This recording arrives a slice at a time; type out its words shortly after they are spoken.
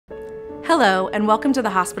Hello, and welcome to the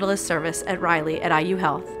hospitalist service at Riley at IU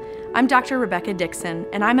Health. I'm Dr. Rebecca Dixon,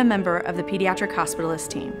 and I'm a member of the Pediatric Hospitalist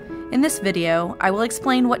team. In this video, I will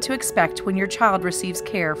explain what to expect when your child receives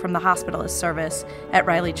care from the hospitalist service at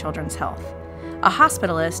Riley Children's Health. A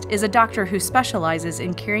hospitalist is a doctor who specializes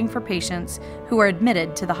in caring for patients who are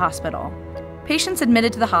admitted to the hospital. Patients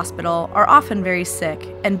admitted to the hospital are often very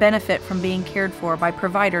sick and benefit from being cared for by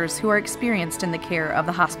providers who are experienced in the care of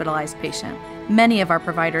the hospitalized patient. Many of our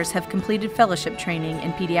providers have completed fellowship training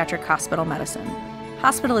in pediatric hospital medicine.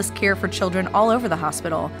 Hospitalists care for children all over the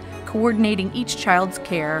hospital, coordinating each child's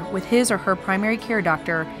care with his or her primary care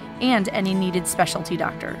doctor and any needed specialty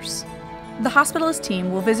doctors. The hospitalist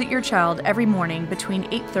team will visit your child every morning between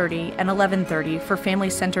 8:30 and 11:30 for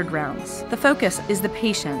family-centered rounds. The focus is the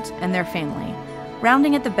patient and their family.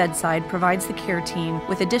 Rounding at the bedside provides the care team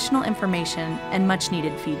with additional information and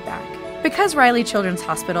much-needed feedback. Because Riley Children's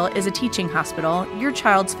Hospital is a teaching hospital, your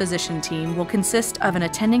child's physician team will consist of an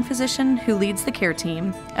attending physician who leads the care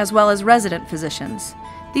team, as well as resident physicians.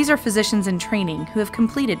 These are physicians in training who have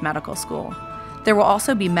completed medical school. There will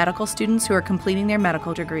also be medical students who are completing their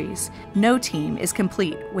medical degrees. No team is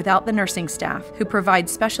complete without the nursing staff who provide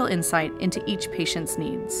special insight into each patient's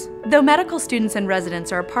needs. Though medical students and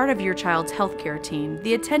residents are a part of your child's healthcare team,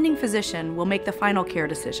 the attending physician will make the final care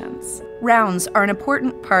decisions. Rounds are an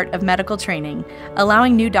important part of medical training,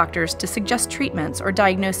 allowing new doctors to suggest treatments or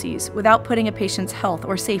diagnoses without putting a patient's health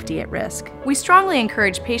or safety at risk. We strongly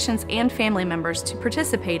encourage patients and family members to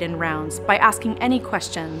participate in rounds by asking any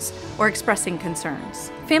questions or expressing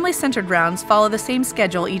concerns. Family-centered rounds follow the same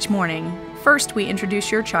schedule each morning. First, we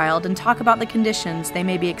introduce your child and talk about the conditions they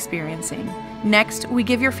may be experiencing. Next, we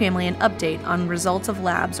give your family an update on results of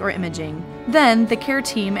labs or imaging. Then, the care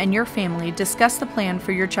team and your family discuss the plan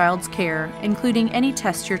for your child's care, including any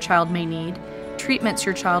tests your child may need, treatments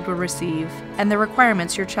your child will receive, and the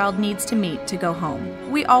requirements your child needs to meet to go home.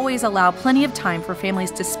 We always allow plenty of time for families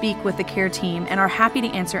to speak with the care team and are happy to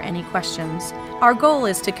answer any questions. Our goal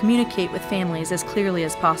is to communicate with families as clearly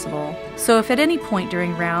as possible. So if at any point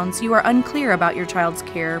during rounds you are unclear about your child's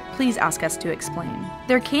care, please ask us to explain.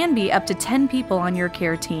 There can be up to 10 people on your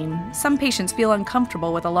care team. Some patients feel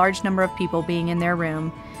uncomfortable with a large number of people being in their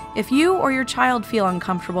room. If you or your child feel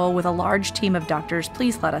uncomfortable with a large team of doctors,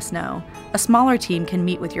 please let us know. A smaller team can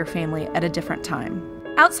meet with your family at a different time.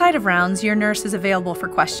 Outside of rounds, your nurse is available for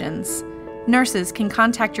questions. Nurses can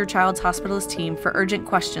contact your child's hospitalist team for urgent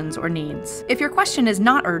questions or needs. If your question is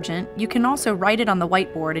not urgent, you can also write it on the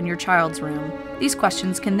whiteboard in your child's room. These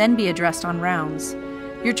questions can then be addressed on rounds.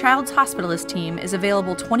 Your child's hospitalist team is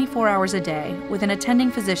available 24 hours a day with an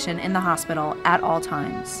attending physician in the hospital at all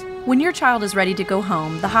times. When your child is ready to go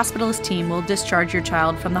home, the hospitalist team will discharge your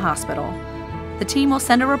child from the hospital. The team will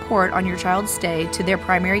send a report on your child's stay to their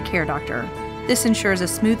primary care doctor. This ensures a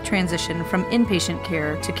smooth transition from inpatient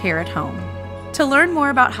care to care at home. To learn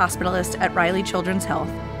more about hospitalists at Riley Children's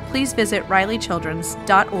Health, please visit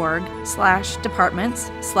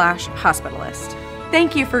rileychildrens.org/departments/hospitalist.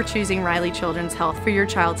 Thank you for choosing Riley Children's Health for your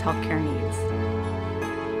child's healthcare needs.